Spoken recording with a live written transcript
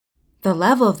The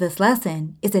level of this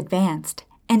lesson is advanced,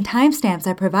 and timestamps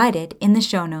are provided in the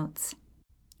show notes.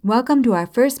 Welcome to our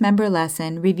first member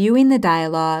lesson reviewing the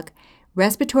dialogue,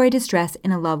 Respiratory Distress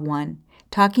in a Loved One,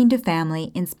 Talking to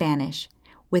Family in Spanish,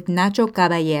 with Nacho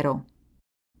Caballero.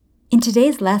 In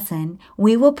today's lesson,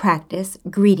 we will practice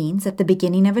greetings at the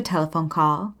beginning of a telephone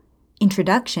call,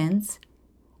 introductions,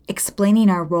 explaining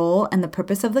our role and the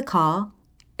purpose of the call,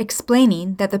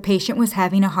 explaining that the patient was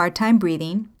having a hard time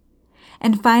breathing,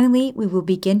 and finally, we will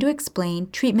begin to explain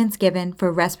treatments given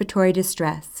for respiratory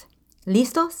distress.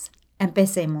 ¿Listos?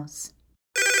 Empecemos.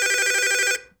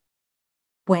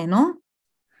 Bueno.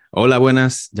 Hola,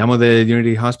 buenas. Llamo de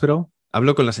Unity Hospital.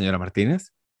 ¿Hablo con la señora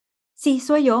Martínez? Sí,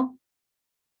 soy yo.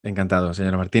 Encantado,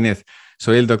 señora Martínez.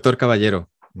 Soy el doctor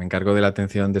Caballero. Me encargo de la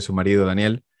atención de su marido,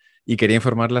 Daniel, y quería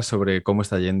informarla sobre cómo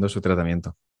está yendo su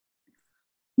tratamiento.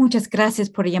 Muchas gracias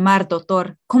por llamar,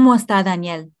 doctor. ¿Cómo está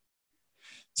Daniel?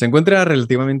 Se encuentra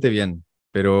relativamente bien,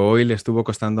 pero hoy le estuvo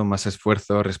costando más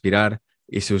esfuerzo respirar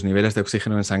y sus niveles de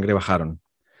oxígeno en sangre bajaron.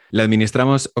 Le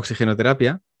administramos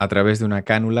oxigenoterapia a través de una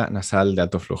cánula nasal de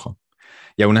alto flujo.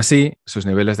 Y aún así, sus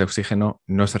niveles de oxígeno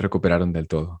no se recuperaron del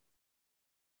todo.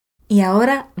 Y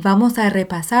ahora vamos a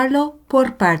repasarlo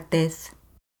por partes.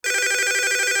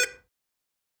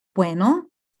 Bueno.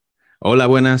 Hola,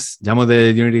 buenas. Llamo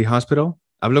de Unity Hospital.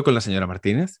 ¿Hablo con la señora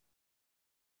Martínez?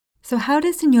 So how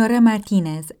does Señora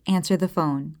Martínez answer the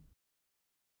phone?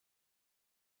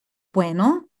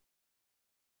 Bueno.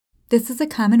 This is a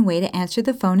common way to answer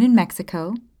the phone in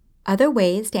Mexico. Other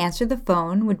ways to answer the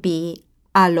phone would be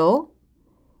aló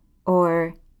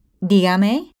or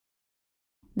dígame.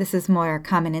 This is more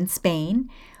common in Spain.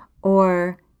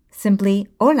 Or simply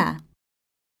hola.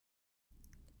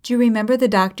 Do you remember the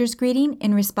doctor's greeting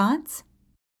in response?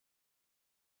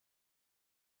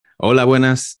 Hola,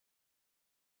 buenas.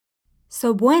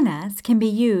 So buenas can be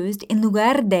used in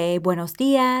lugar de buenos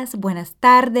días, buenas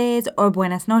tardes, or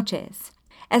buenas noches.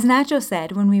 As Nacho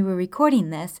said when we were recording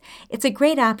this, it's a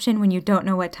great option when you don't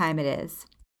know what time it is.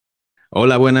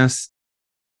 Hola, buenas.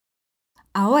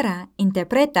 Ahora,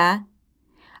 interpreta.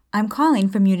 I'm calling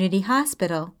from Unity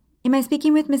Hospital. Am I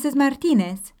speaking with Mrs.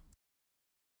 Martinez?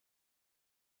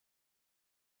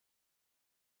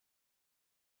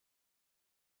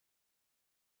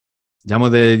 Llamo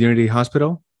de Unity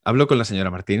Hospital. ¿Hablo con la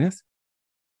señora Martínez?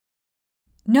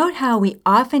 Note how we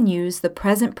often use the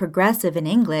present progressive in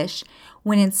English,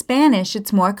 when in Spanish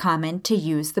it's more common to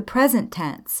use the present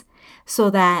tense.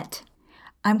 So that,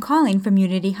 I'm calling from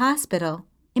Unity Hospital.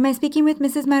 Am I speaking with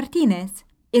Mrs. Martinez?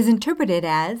 Is interpreted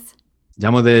as,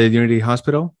 Llamo de Unity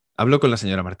Hospital. ¿Hablo con la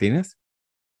señora Martínez?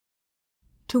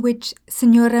 to which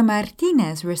Señora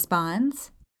Martinez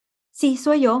responds, Sí,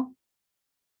 soy yo.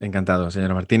 Encantado,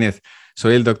 señora Martínez.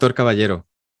 Soy el doctor Caballero.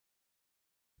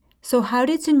 So how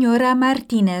did Señora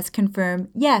Martinez confirm,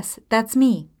 yes, that's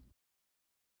me?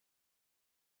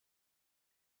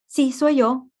 Sí, soy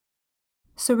yo.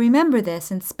 So remember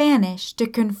this, in Spanish, to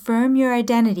confirm your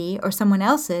identity or someone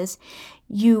else's,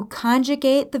 you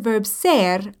conjugate the verb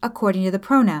ser according to the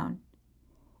pronoun.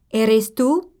 ¿Eres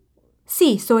tú?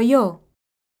 Sí, soy yo.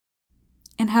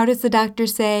 And how does the doctor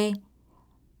say,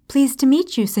 Pleased to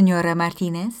meet you, Señora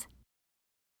Martinez?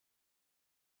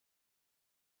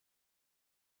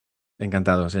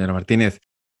 Encantado, señora Martínez.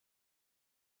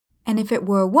 And if it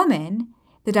were a woman,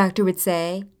 the doctor would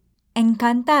say,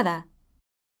 Encantada.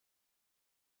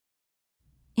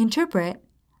 Interpret,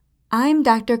 I'm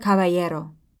Dr.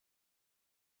 Caballero.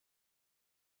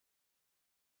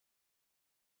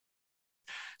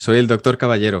 Soy el doctor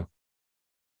Caballero.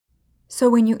 So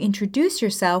when you introduce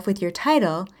yourself with your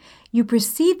title, you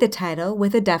precede the title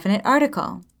with a definite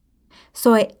article.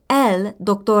 Soy el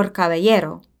doctor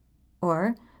Caballero,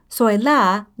 or soy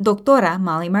la doctora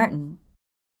Molly Martin.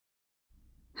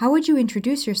 How would you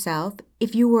introduce yourself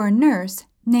if you were a nurse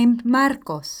named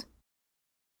Marcos?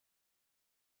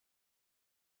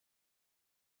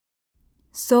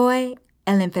 Soy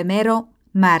el enfermero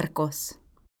Marcos.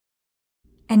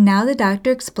 And now the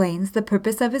doctor explains the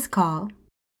purpose of his call.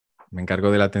 Me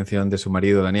encargo de la atención de su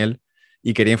marido, Daniel,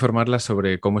 y quería informarla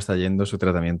sobre cómo está yendo su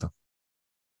tratamiento.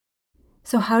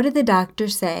 So how did the doctor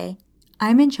say,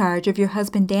 I'm in charge of your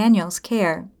husband Daniel's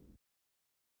care?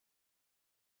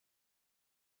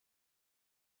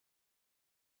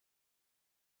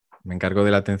 Me encargo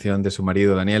de la atención de su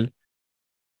marido, Daniel.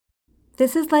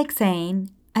 This is like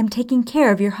saying, I'm taking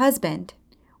care of your husband,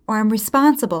 or I'm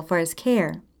responsible for his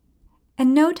care.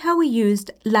 And note how we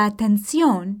used la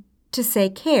atención to say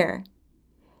care.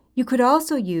 You could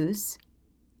also use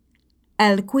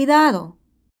el cuidado.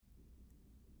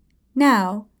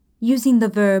 Now, using the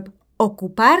verb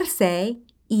ocuparse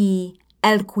y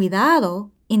el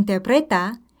cuidado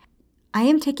Interpreta, I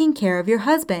am taking care of your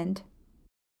husband.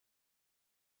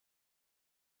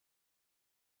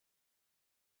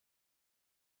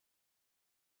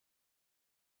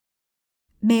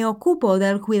 Me ocupo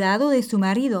del cuidado de su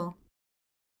marido.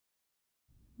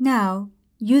 Now,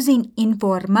 using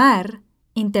informar,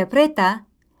 interpreta,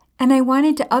 and I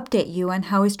wanted to update you on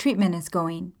how his treatment is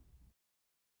going.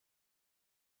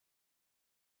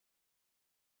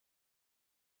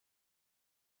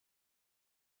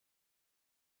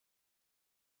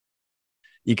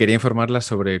 Y quería informarla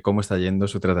sobre cómo está yendo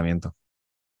su tratamiento.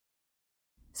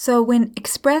 So when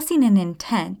expressing an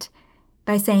intent,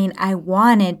 by saying I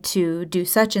wanted to do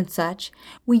such and such,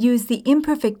 we use the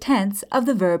imperfect tense of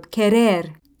the verb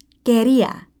querer,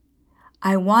 quería.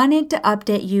 I wanted to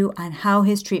update you on how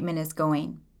his treatment is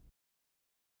going.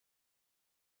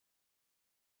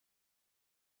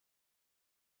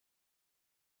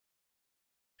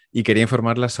 Y quería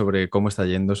informarla sobre cómo está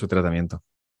yendo su tratamiento.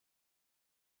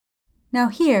 Now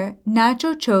here,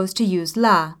 Nacho chose to use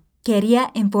la,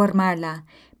 quería informarla,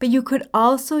 but you could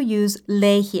also use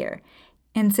le here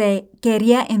and say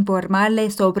quería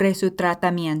informarle sobre su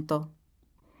tratamiento.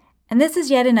 And this is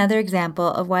yet another example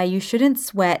of why you shouldn't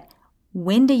sweat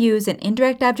when to use an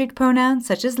indirect object pronoun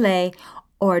such as le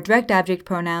or a direct object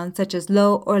pronoun such as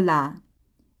lo or la.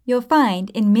 You'll find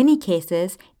in many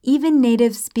cases even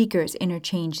native speakers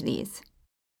interchange these.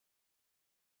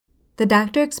 The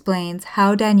doctor explains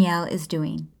how Danielle is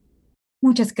doing.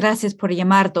 Muchas gracias por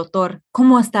llamar, doctor.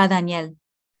 ¿Cómo está Daniel?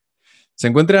 Se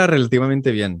encuentra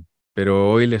relativamente bien, pero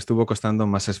hoy le estuvo costando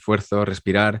más esfuerzo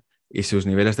respirar y sus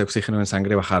niveles de oxígeno en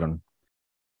sangre bajaron.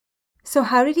 So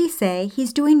how did he say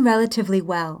he's doing relatively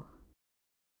well?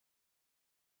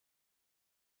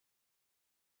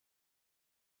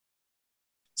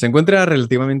 Se encuentra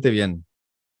relativamente bien,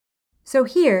 So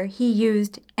here he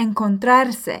used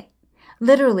encontrarse,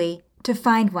 literally to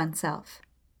find oneself.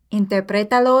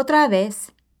 Interprétalo otra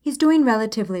vez. He's doing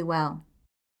relatively well.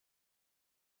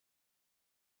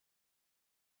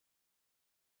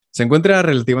 se encuentra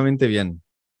relativamente bien,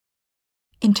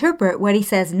 Interpret what he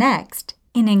says next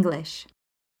in English.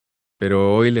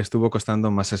 pero hoy le estuvo costando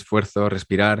más esfuerzo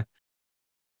respirar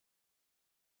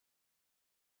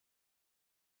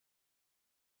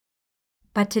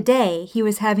But today he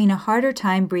was having a harder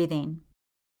time breathing.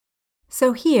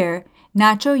 So here,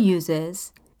 Nacho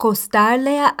uses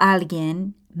costarle a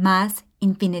alguien más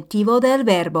infinitivo del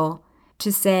verbo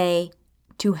to say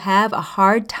to have a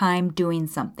hard time doing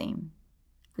something.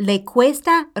 Le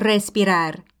cuesta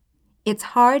respirar.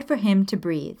 It's hard for him to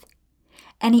breathe.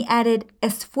 And he added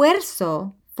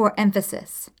esfuerzo for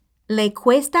emphasis. Le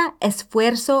cuesta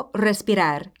esfuerzo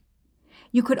respirar.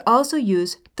 You could also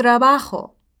use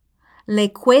trabajo. Le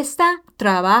cuesta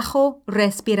trabajo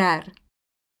respirar.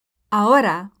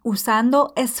 Ahora,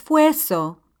 usando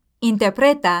esfuerzo,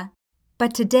 interpreta,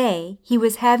 but today he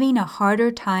was having a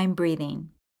harder time breathing.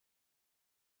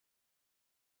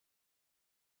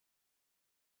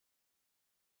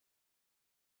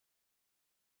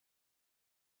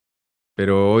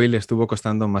 pero hoy le estuvo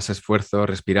costando más esfuerzo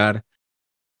respirar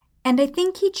And I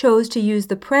think he chose to use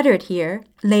the preterite here,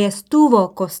 le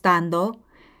estuvo costando,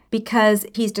 because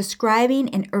he's describing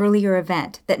an earlier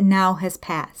event that now has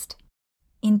passed.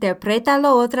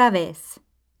 Interprétalo otra vez.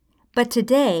 But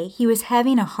today he was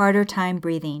having a harder time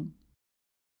breathing.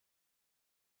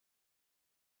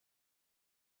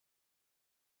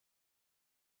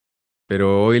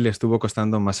 pero hoy le estuvo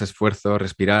costando más esfuerzo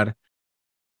respirar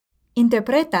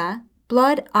Interpreta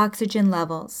blood oxygen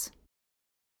levels.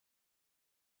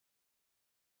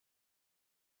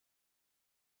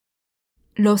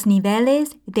 Los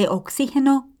niveles de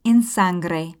oxígeno en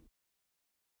sangre.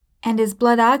 And his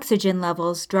blood oxygen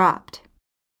levels dropped.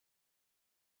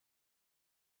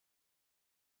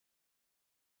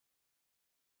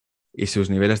 y sus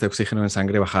niveles de oxígeno en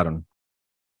sangre bajaron.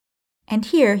 And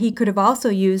here he could have also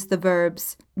used the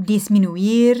verbs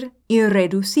disminuir y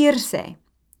reducirse.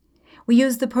 We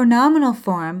use the pronominal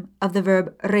form of the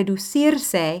verb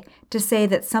reducirse to say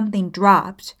that something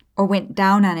dropped or went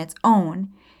down on its own,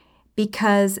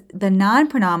 because the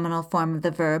non-pronominal form of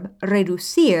the verb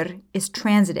reducir is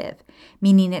transitive,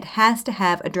 meaning it has to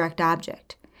have a direct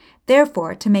object.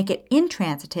 Therefore, to make it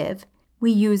intransitive,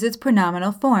 we use its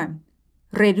pronominal form,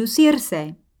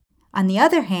 reducirse. On the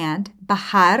other hand,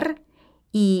 bajar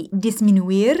y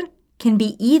disminuir can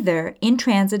be either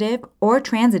intransitive or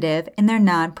transitive in their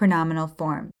non-pronominal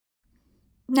form.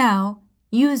 Now,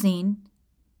 using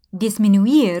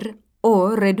disminuir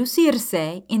o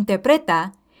reducirse,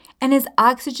 interpreta, and his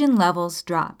oxygen levels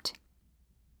dropped.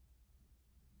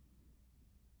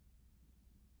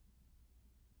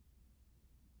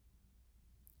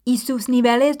 y sus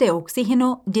niveles de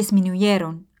oxígeno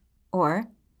disminuyeron, or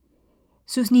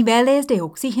sus niveles de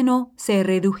oxígeno se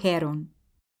redujeron.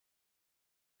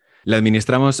 Le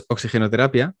administramos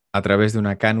oxigenoterapia a través de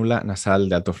una cánula nasal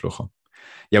de alto flujo.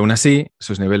 Y aún así,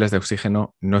 sus niveles de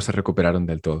oxígeno no se recuperaron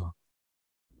del todo.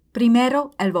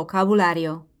 Primero, el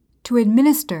vocabulario. To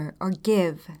administer or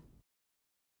give.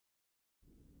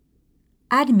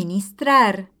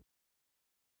 Administrar.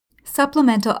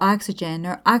 Supplemental oxygen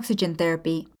or oxygen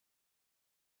therapy.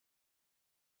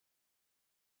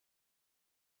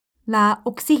 La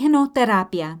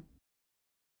oxigenoterapia.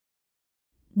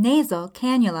 Nasal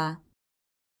cannula.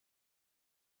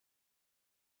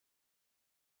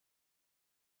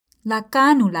 La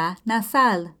cánula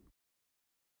nasal.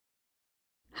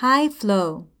 High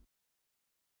flow.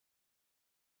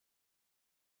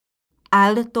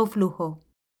 Alto flujo.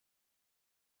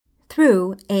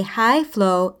 Through a high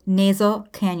flow nasal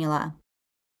cannula.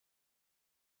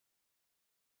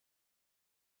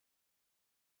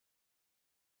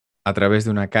 A través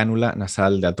de una cánula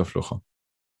nasal de alto flujo.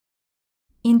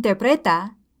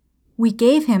 Interpreta. We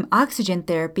gave him oxygen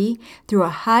therapy through a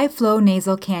high flow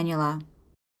nasal cannula.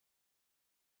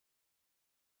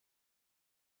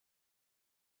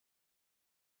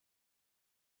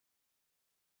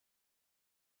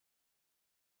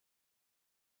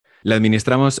 Le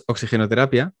administramos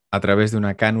oxigenoterapia a través de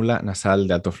una cánula nasal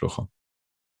de alto flujo.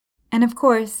 And of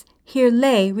course, here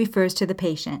lay refers to the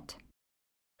patient.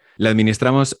 Le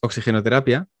administramos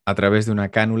oxigenoterapia a través de una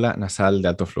cánula nasal de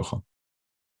alto flujo.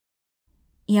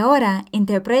 Y ahora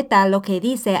interpreta lo que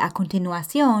dice a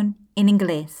continuación en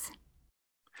inglés.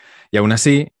 Y aún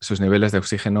así, sus niveles de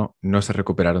oxígeno no se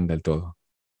recuperaron del todo.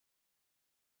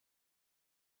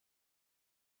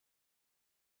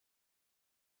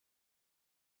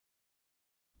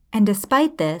 And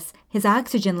despite this, his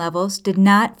oxygen levels did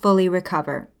not fully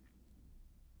recover.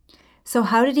 So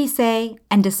how did he say,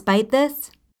 and despite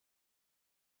this?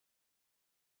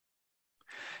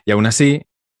 Y aún así,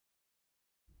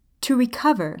 To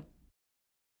recover.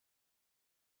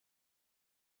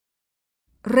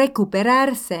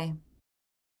 Recuperarse.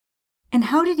 And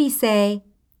how did he say,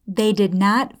 they did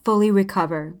not fully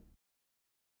recover?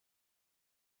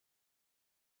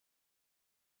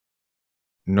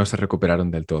 no se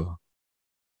recuperaron del todo.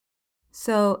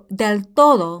 So, del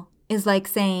todo is like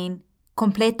saying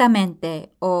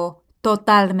completamente o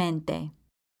totalmente.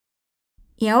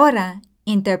 Y ahora,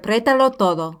 interprétalo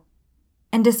todo.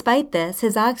 And despite this,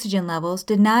 his oxygen levels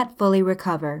did not fully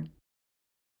recover.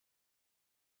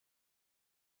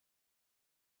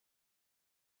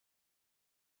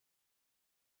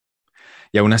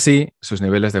 Y aún así, sus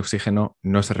niveles de oxígeno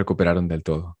no se recuperaron del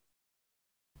todo.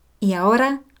 Y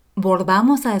ahora,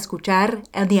 volvamos a escuchar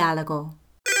el diálogo.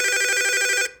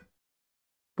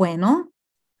 Bueno,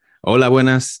 Hola,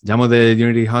 buenas. Llamo de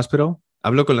Unity Hospital.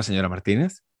 ¿Hablo con la señora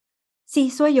Martínez? sí,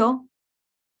 soy yo.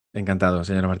 Encantado,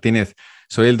 señora Martínez.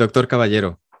 Soy el doctor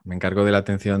Caballero. Me encargo de la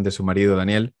atención de su marido,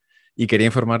 Daniel, y quería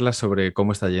informarla sobre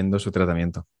cómo está yendo su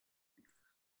tratamiento.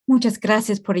 Muchas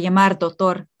gracias por llamar,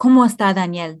 doctor. ¿Cómo está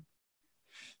Daniel?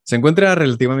 Se encuentra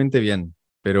relativamente bien,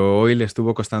 pero hoy le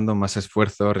estuvo costando más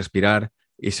esfuerzo respirar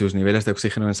y sus niveles de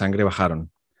oxígeno en sangre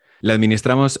bajaron. Le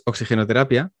administramos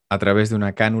oxigenoterapia a través de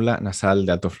una cánula nasal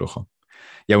de alto flujo.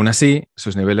 Y aún así,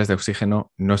 sus niveles de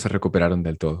oxígeno no se recuperaron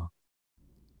del todo.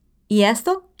 Y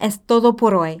esto es todo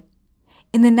por hoy.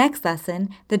 In the next lesson,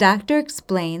 the doctor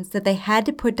explains that they had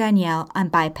to put Danielle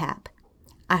on BiPAP.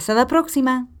 Hasta la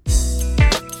próxima!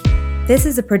 This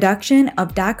is a production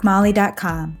of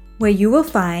DocMolly.com, where you will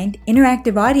find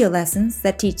interactive audio lessons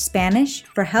that teach Spanish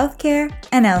for healthcare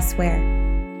and elsewhere.